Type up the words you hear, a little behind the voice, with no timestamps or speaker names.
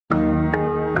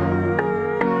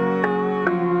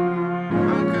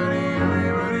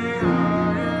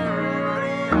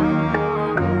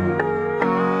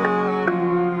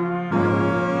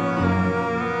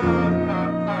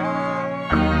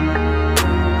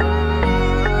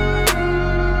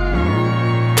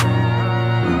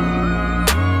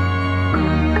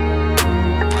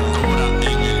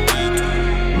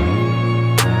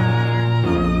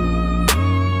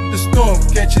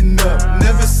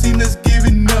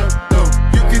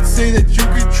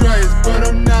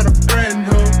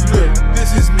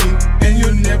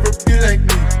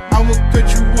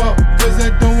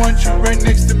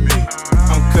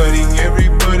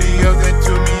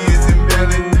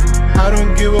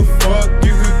a fuck,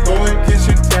 you could go and kiss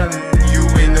your talent. You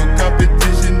ain't no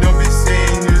competition, don't be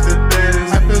saying who's the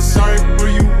baddest. I feel sorry for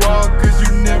you all, cause you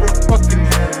never fucking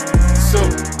had it. So,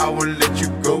 I will let you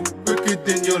go quicker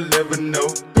than you'll ever know.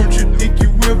 Don't you think you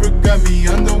ever got me?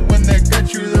 I'm the one that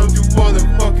got you low. To all the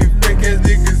fucking fake ass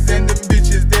niggas and the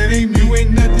bitches that ain't me. You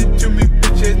ain't nothing to me,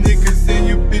 bitch ass niggas, and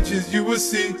you bitches, you will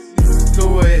see.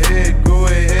 Go ahead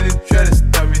and try to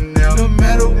stop me now. No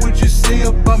matter what you say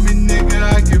about me, nigga,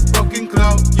 I get fucking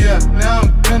clout. Yeah, now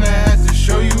I'm gonna have to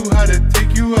show you how to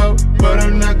take you out. But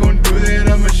I'm not gonna do that,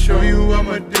 I'ma show you I'm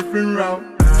a different route.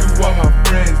 To all my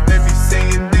friends, they be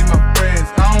saying they my friends.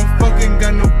 I don't fucking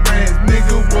got no friends,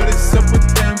 nigga, what is up with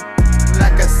them?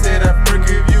 Like I said, I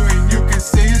forgive you and you can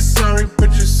say you're sorry.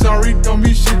 But you're sorry don't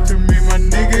mean shit to me, my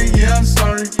nigga, yeah, I'm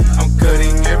sorry. I'm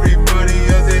cutting everybody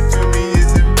out that to me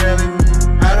isn't valid.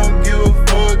 I don't give a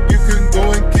fuck, you can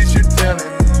go and kiss your talent.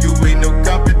 You ain't no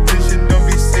competition, don't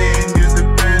be saying you're the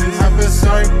baddest. I feel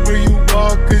sorry for you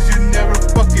all, cause you never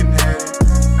fucking had it.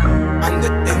 I'm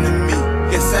the enemy,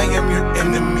 yes I am your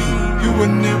enemy. You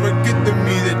will never get the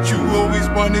me that you always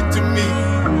wanted to me.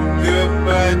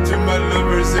 Goodbye to my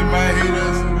lovers and my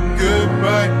haters.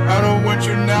 Goodbye, I don't want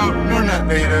you now, nor not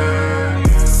later.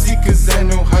 See, cause I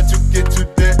know how to get to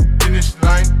that finish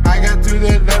line. I got to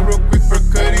that line real quick for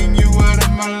cutting you out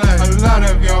of my life. A lot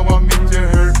of y'all want me to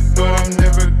hurt, but I'm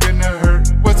never gonna hurt.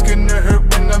 What's gonna hurt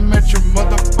when I'm at your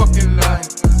motherfucking line?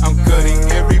 I'm cutting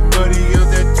everybody out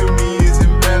that to me is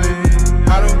invalid.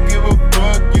 I don't give a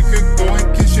fuck, you can go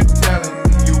and kiss your talent.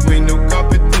 You ain't no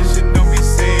competition, don't be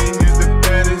saying you're the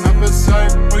baddest. I feel sorry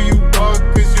for you all,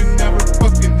 cause you never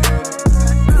fucking had it.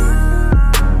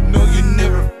 No, you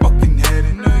never fucking had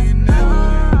it. No, you never.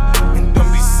 And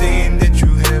don't be saying that you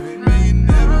have it. No, you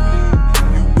never.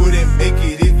 You wouldn't make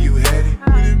it if you had it.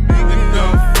 The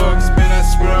dumb fucks, man, I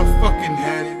swear I fucking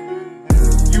had it.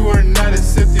 You are not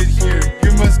accepted here,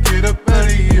 you must get up out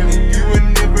of here. You will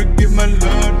never get my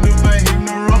love, nor my hate,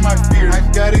 nor all my fears. I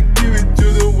gotta give it to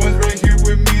the ones right here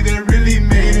with me that really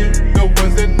made it. The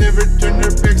ones that never turned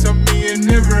their backs on me and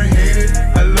never hated.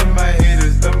 I love my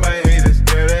haters, gotta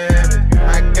have it.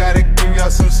 I gotta give y'all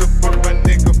some support, my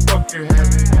nigga, fuck your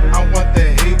habit. I want the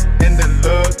hate and the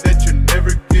love that you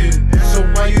never get. So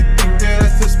why you think that I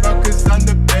still smile, cause I'm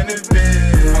the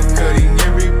benefit. I'm cutting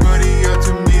everybody out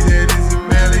to me that isn't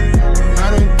valid. I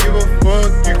don't give a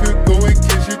fuck, you could go and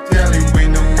kiss your talent. You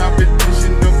ain't no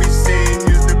competition, don't be saying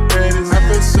you're the baddest. I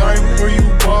feel sorry for you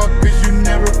all, cause you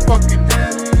never fucking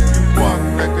had it. You walk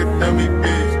like a dummy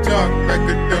bitch, talk like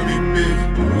a dummy bitch.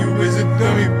 You is a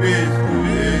dummy bitch,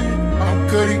 yeah. I'm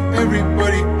cutting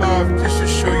everybody off just to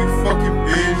show you fucking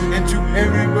bitch. And to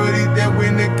everybody that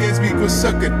went against me, go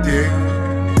suck a dick.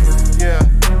 Yeah,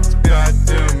 it's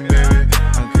CARTUNE, baby.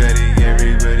 I'm cutting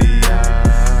everybody out.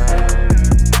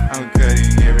 I'm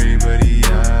cutting everybody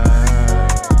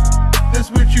out. That's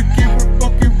what you get for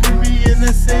fucking with me, and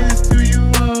I say this to you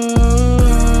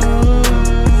all.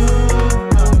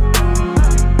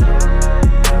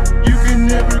 You can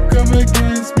never come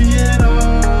against me at all.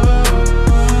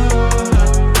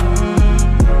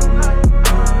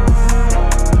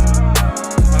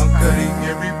 I'm cutting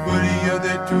everybody out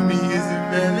that to me isn't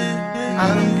valid.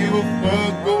 I don't give a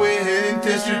fuck, go ahead and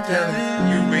test your talent.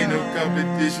 You ain't no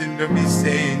competition, don't be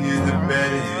saying you're the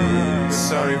baddest.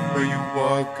 Sorry for you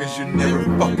all, cause you never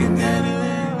fucking had it.